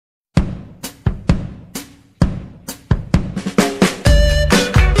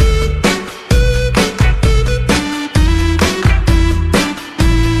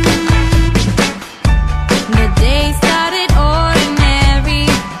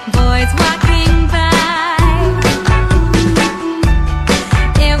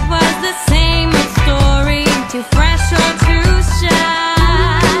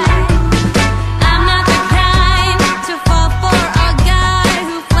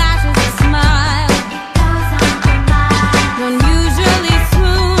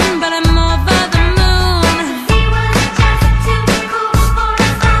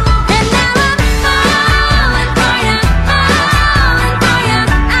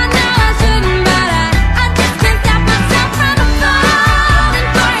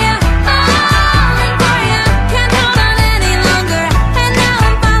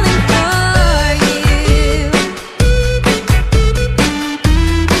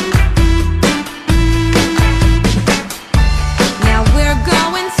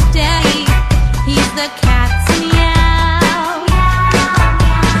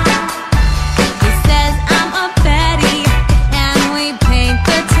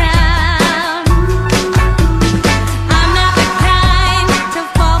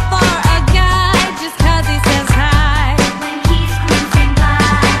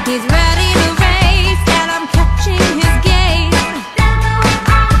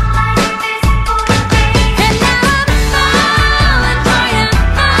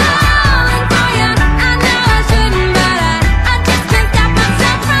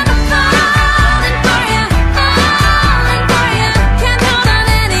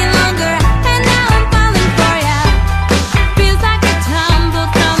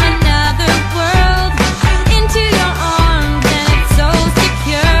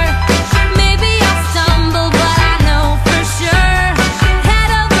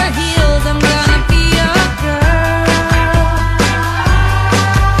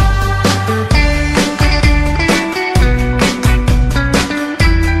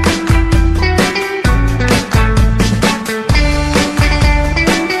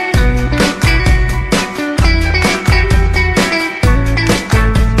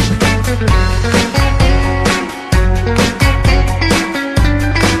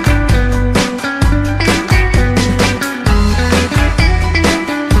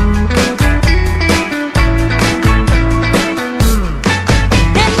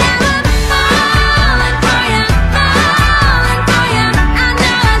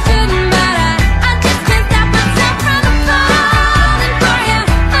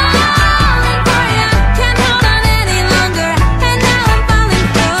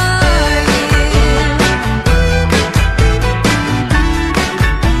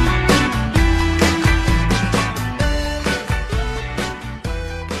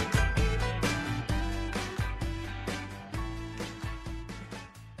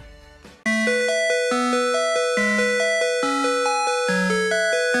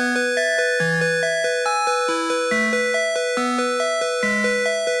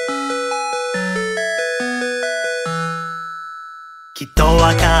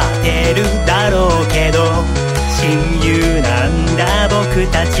てるだろうけど、親友なんだ僕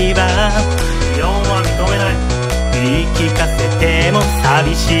たちは。異論は認めない。言い聞かせても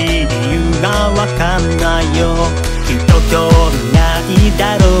寂しい理由がわかんないよ。きっと興味ない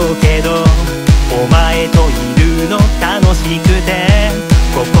だろうけど、お前といるの楽しくて、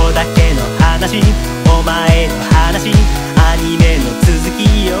ここだけの話、お前の話、アニメの続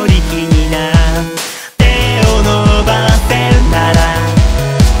きより気にな。手を伸ばせるなら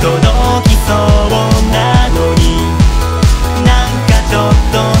届きそうなのに、なんかちょっ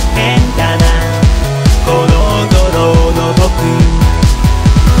と変だなこの頃の僕。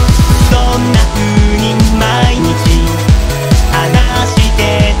そんな風に毎日話して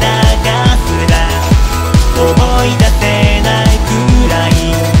たがすら思い出せないくらい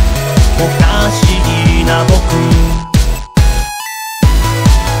おかしいな僕。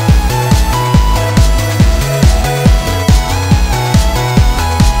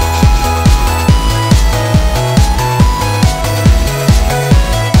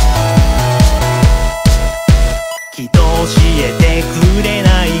きっと教えてくれ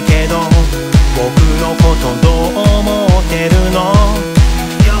ないけど、僕のことどう思ってるの？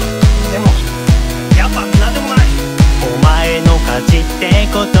いやでもやっぱなんでもない。お前の勝ちって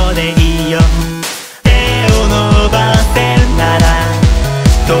ことでいいよ。手を伸ばせるなら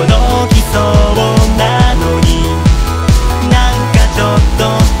届きそうなのに、なんかちょっと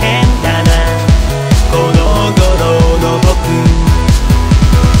変だなこの頃の僕。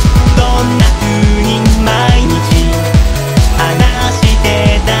どんな風に毎日話して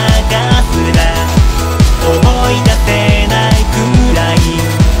たかすら思い出せないくらい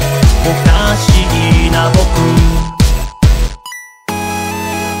おかしいな僕。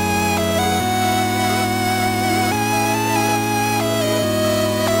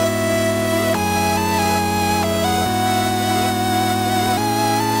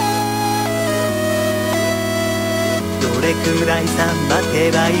どれくらいさ待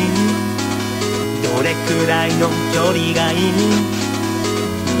てばいい？どれくらいの距離がいい？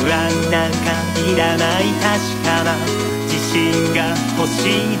不安なんかいらない、確かな自信が欲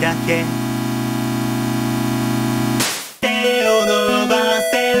しいだけ。手を伸ば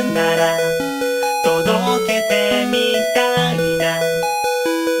せるなら届けてみたいな。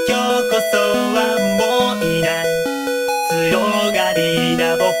今日こそはもういない強がりな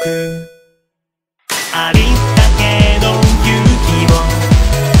僕。ありったけの勇気を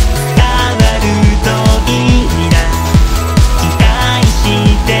伝わるといいな。期待し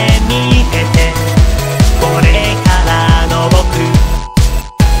てみててこれからの僕。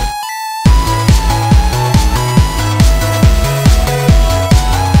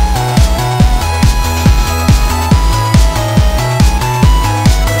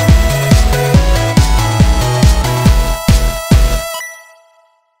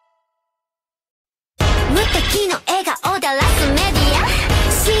無敵の笑顔でラスメディア、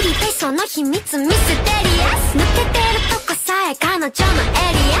知りたいその秘密ミステリアス。抜けてるとこさえ彼女のエ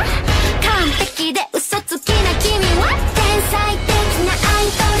リア、完璧で嘘つきな君は天才的なアイ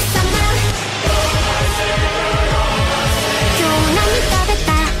ドル様。今日何食べた？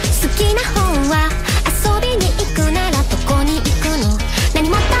好きな本は？遊びに行くならどこに行くの？何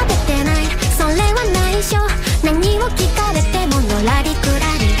も食べてない、それは内緒。何を聞かれてものらりくら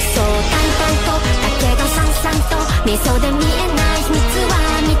り、そう淡々とだけどさんさんと味噌で見えない秘密は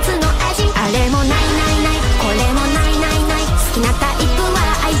蜜の味。あれもないないない、これもないないない、好きなタイプは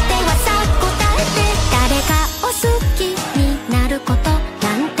相手はさ答えて。誰かを好きになること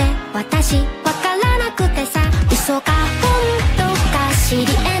なんて私わからなくてさ、嘘か本当か知り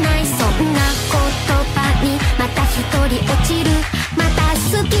得ない、そんな言葉にまた一人落ちる、また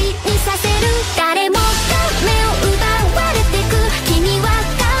好きにさせる。誰もが目を奪われてく、君は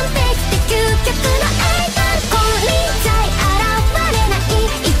完璧で究極のアイドル。金輪際現れない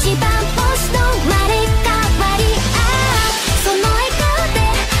一番星の生まれ変わり。その笑顔で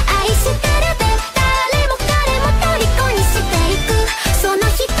愛してるで誰も彼も虜にしていく、その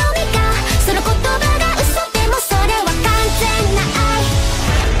瞳がその言葉が嘘でもそれは完全な愛。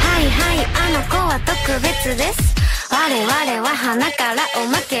はいはい、あの子は特別です、我々は花からお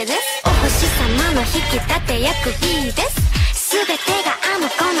まけです。お星様の引き立て役 B です。全てがあの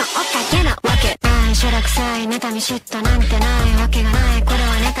子のおかげなわけない。しょらくさい妬み嫉妬なんてないわけがない。これ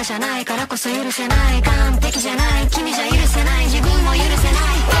はネタじゃないからこそ許せない。完璧じゃない君じゃ許せない、自分も許せな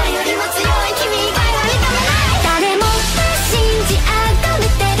い。誰よりも強い君以外は認めない。誰もが信じ崇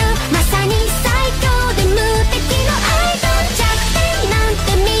めてる、まさに最強で無敵のアイドル。弱点なん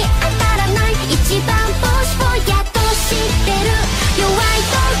て見当たらない、一番星をやっと知ってる。弱い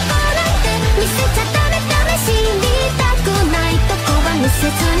とこなんて見せちゃダメダメ、知りたくないとこは盗切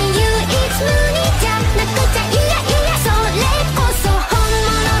に唯一無二じゃなくちゃいやいやそれこそ本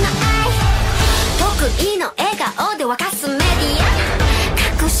物の愛得意の笑顔で沸かすメディ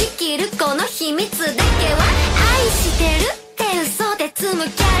ア隠しきるこの秘密だけは愛してるって嘘で積む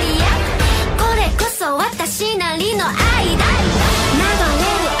キャリアこれこそ私なりの愛だ流れ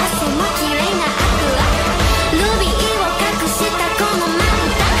る汗も綺麗なアクアルビーを隠したこのマン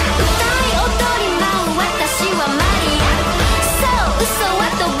タ歌い踊り舞う私はマリアそう嘘は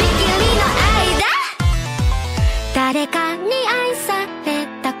とびきりの愛だ誰かに愛され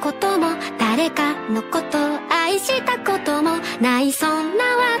たことも誰かのことを愛したこともないそんな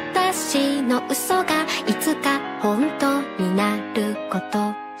私の嘘がいつか本当になるこ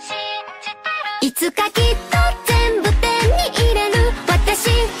といつかきっと全部手に入れる私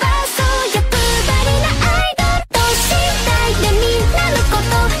はそう欲張りなアイドルとしたいでみんなのこと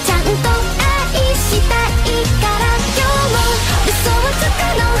ちゃんと愛したいから今日も嘘をつく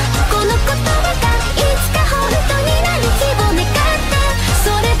のこの言葉がいつか本当になる日を願ってそ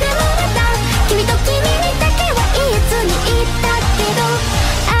れでもまた君と君にだけは言えずにいたけど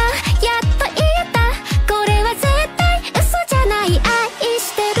ああやっと言えたこれは絶対嘘じゃない愛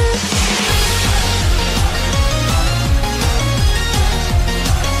してる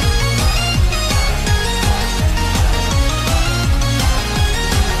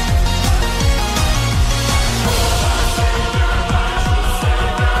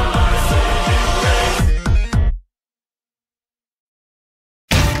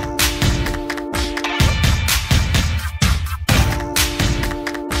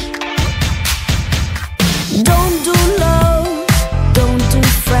Don't do love, don't do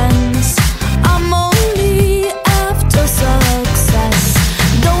friends. I'm only after success.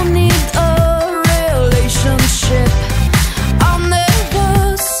 Don't need a relationship. I'll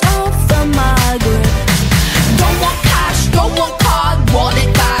never soften my grip. Don't want cash, don't want card. Want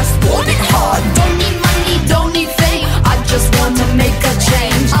it fast, want it hard. Don't need money, don't need fame. I just wanna make a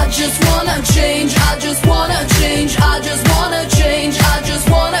change. I just wanna change. I just wanna change. I just wanna change. I just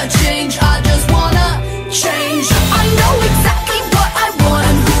wanna change. I just wanna change. I know exactly what I want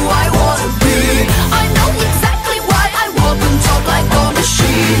and who I wanna be. I know exactly why I walk and talk like a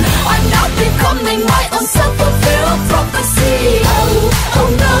machine. I'm now becoming my own self-fulfilled prophecy. Oh, oh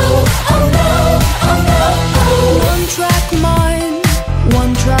no, oh no, oh no, oh. One track mind,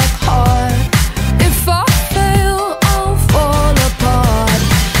 one track heart. If I fail, I'll fall apart.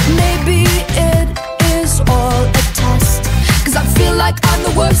 Maybe it is all a test. Cause I feel like I'm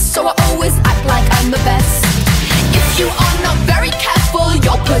the worst, so I always act like I'm the best. If you are not very careful,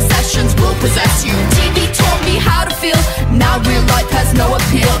 your possessions will possess you. TV taught me how to feel, now real life has no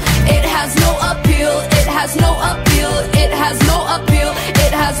appeal. It has no appeal, it has no appeal, it has no appeal,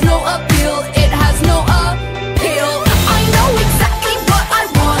 it has no appeal, it has no appeal. I know exactly what I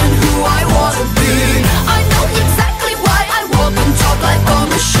want and who I wanna be. I know exactly why I walk and talk like a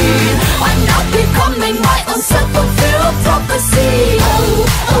machine. I'm now becoming my own self-fulfilled prophecy. Oh,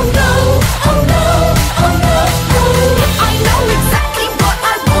 oh no, oh no, oh no, oh. I know exactly what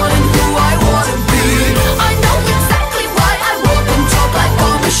I want and who I wanna be. I know exactly why I walk and talk like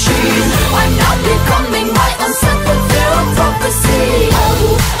a machine. I'm now becoming my own self-fulfilled prophecy.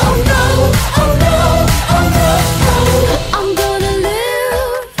 Oh, oh no, oh no, oh no, oh. I'm gonna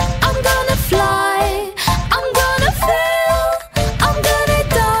live, I'm gonna fly, I'm gonna fail, I'm gonna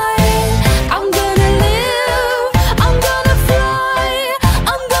die. I'm gonna live, I'm gonna fly,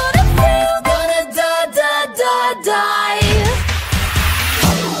 I'm gonna fail, gonna die.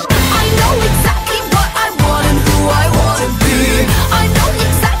 I know exactly what I want and who I wanna be. I know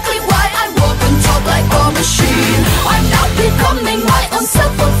exactly why I walk and talk like a machine. I'm now becoming my own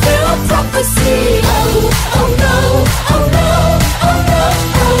self-fulfilled prophecy. Oh, oh no, oh no, oh no,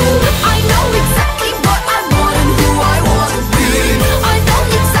 oh. I know exactly what I want and who I wanna be. I know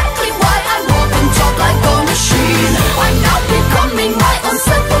exactly why I walk and talk like a machine. I'm now becoming my own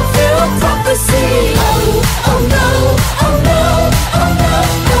self-fulfilled prophecy. Oh, oh no, oh no, oh no,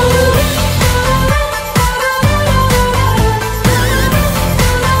 oh.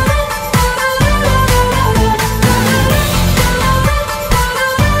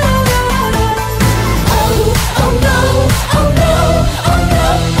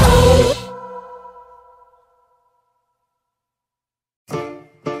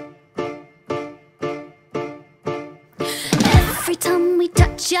 Every time we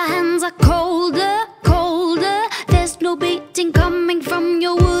touch, your hands are colder, colder. There's no beating coming from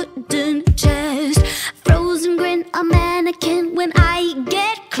your wooden chest. Frozen grin, a mannequin. When I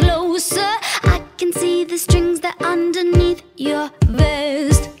get closer, I can see the strings that are underneath your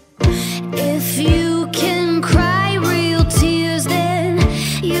vest. If you can cry real tears, then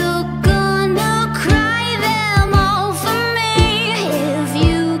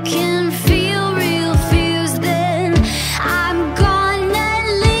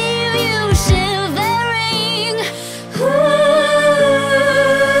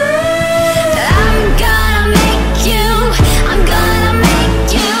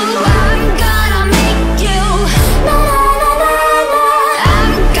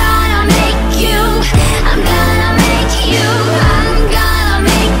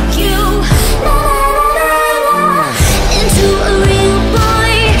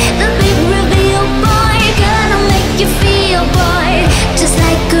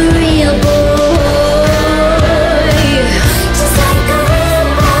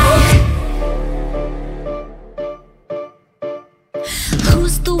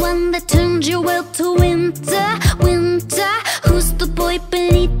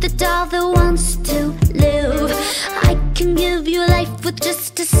doll that wants to live. I can give you life with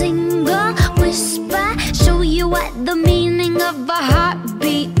just a single whisper, show you what the meaning of a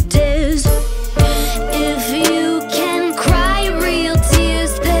heartbeat is. If you can cry real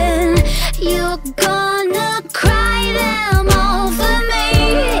tears, then you're gonna cry them all for me.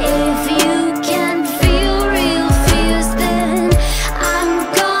 If you can feel real fears, then I'm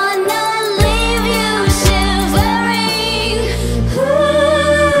gonna leave you shivering.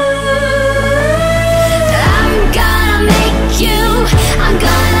 I'm gonna make you, I'm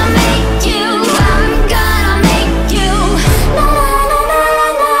gonna make you, I'm gonna make you. La, la, la,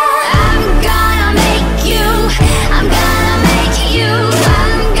 la. I'm gonna make you, I'm gonna make you,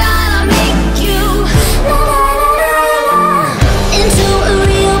 I'm gonna make you. La, la, la, la. Into a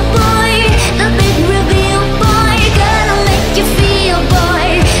real boy, a big reveal boy, gonna make you feel, boy,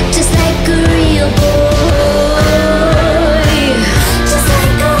 just like a real boy, just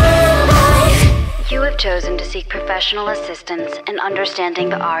like a real boy. You have chosen to seek professional assistance in understanding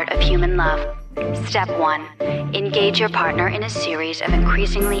the art of human love. Step 1. Engage your partner in a series of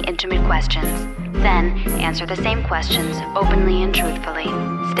increasingly intimate questions. Then, answer the same questions openly and truthfully.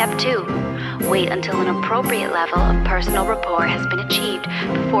 Step 2. Wait until an appropriate level of personal rapport has been achieved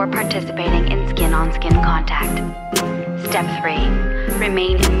before participating in skin-on-skin contact. Step 3.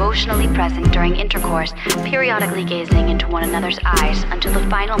 Remain emotionally present during intercourse, periodically gazing into one another's eyes until the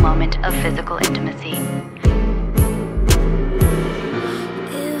final moment of physical intimacy.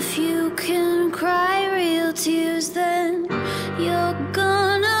 If you can cry real tears, then you're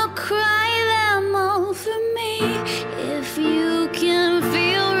gonna cry them all for me. If you can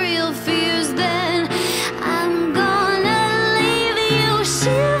feel real fears, then I'm gonna leave you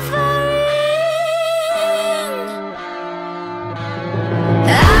shivering.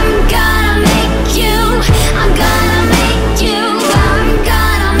 I'm gonna make you, I'm gonna make you, I'm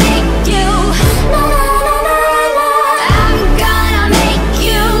gonna make you. La, la, la, la, la. I'm gonna make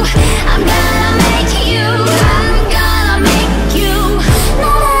you, I'm gonna make you, I'm gonna make you.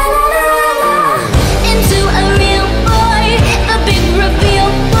 La, la, la, la, la. Into a real boy, a big reveal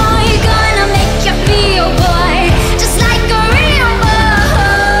boy, gonna make you feel, boy, just like a real boy,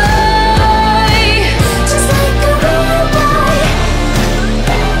 just like a real boy,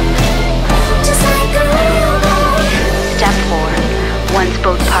 just like a real boy. Step 4. Once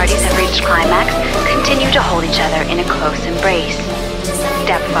both parties have reached climax, continue to hold each other in a close embrace.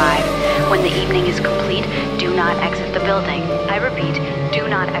 Step 5. When the evening is complete, do not exit the building. I repeat, do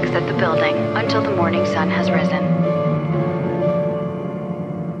not exit the building until the morning sun has risen.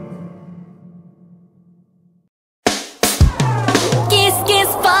 Kiss, kiss,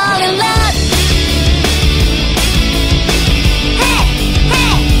 fall in love. Hey,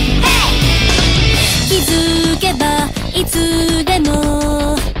 hey, hey. 気づけばいつで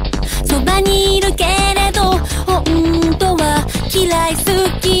もそばにいるけれど本当は嫌い好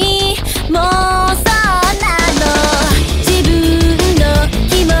きもうそうなの自分の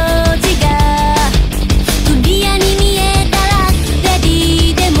気持ちがクリアにな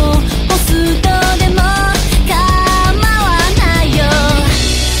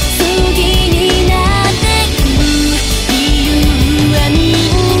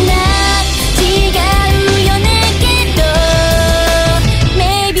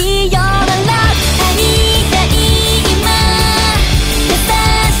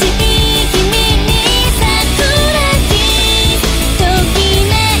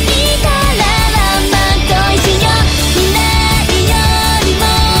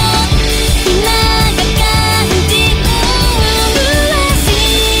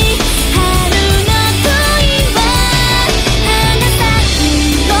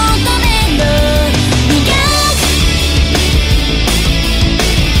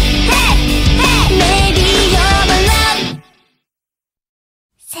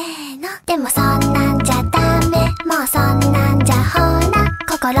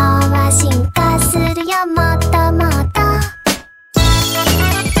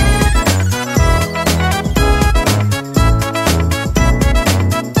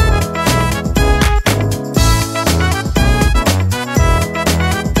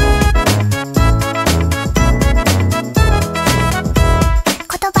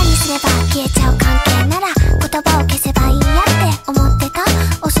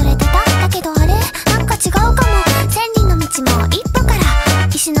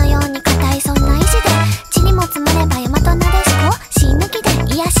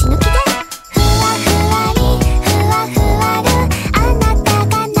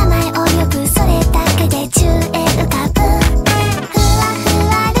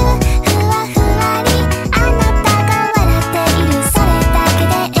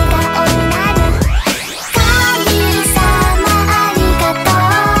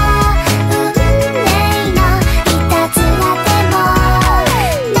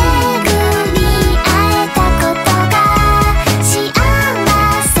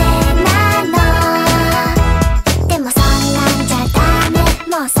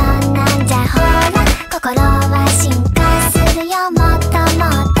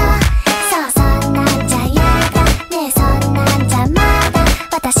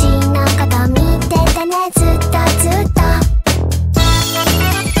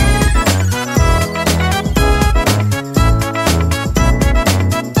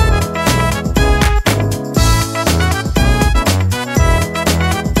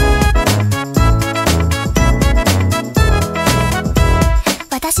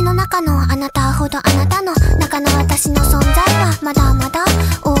中のあなたほどあなたの中の私の存在はまだまだ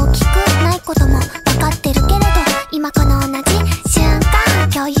大きくないことも分かってるけれど、今この同じ瞬間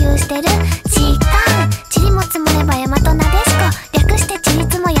共有してる時間、塵も積もれば大和なでしこ、略してちり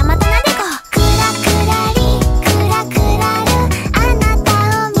つも大和なでこ。クラクラリクラクラル、あなた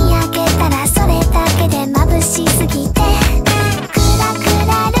を見上げたらそれだけで眩しすぎて、クラク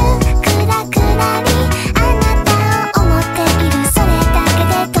ラルクラクラリ、あなたを思っているそれだけ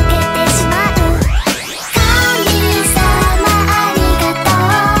で溶けてしまう。神様ありがと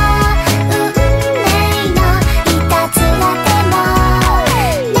う、運命のいたずらでも巡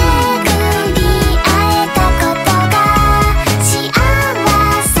り会えたことが幸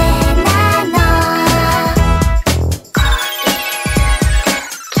せなの。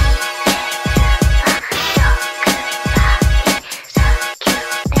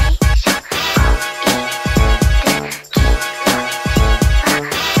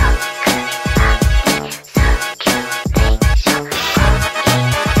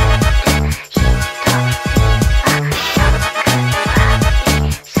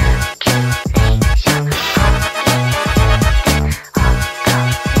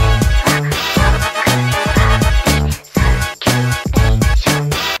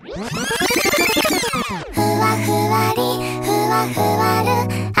ふわふわりふわふわる、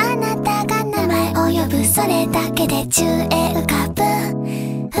あなたが名前を呼ぶそれだけで宙へ浮かぶ。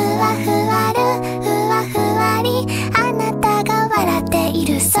ふわふわるふわふわり、あなたが笑ってい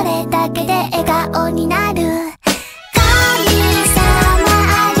るそれだけで笑顔になる。神様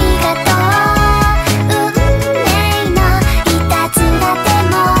ありがとう、運命のいたずらで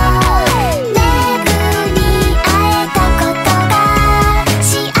も巡り会えたことが幸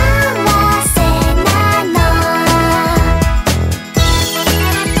せなの。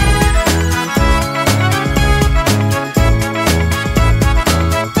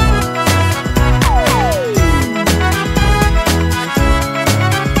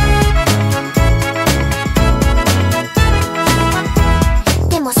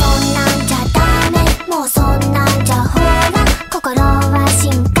でもそんなんじゃダメ、もうそんなんじゃほら心は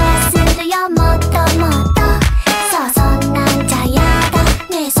進化するよ、もっともっと。そう、そんなんじゃやだ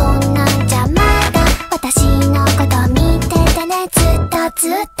ねえ、そんなんじゃまだ私のこと見ててね、ずっとず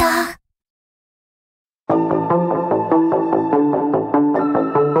っと。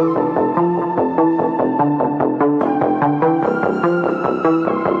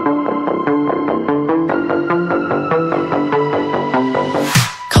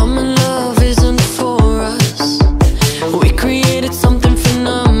Common love isn't for us. We created something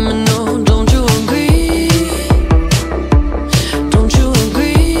phenomenal. Don't you agree? Don't you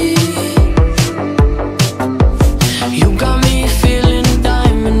agree? You got me feeling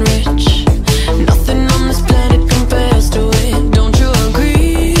diamond rich. Nothing on this planet compares to it. Don't you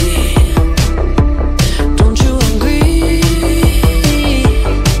agree? Don't you agree?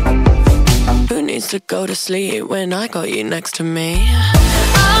 Who needs to go to sleep when I got you next to me?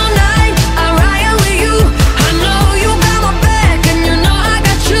 All night I ride with you.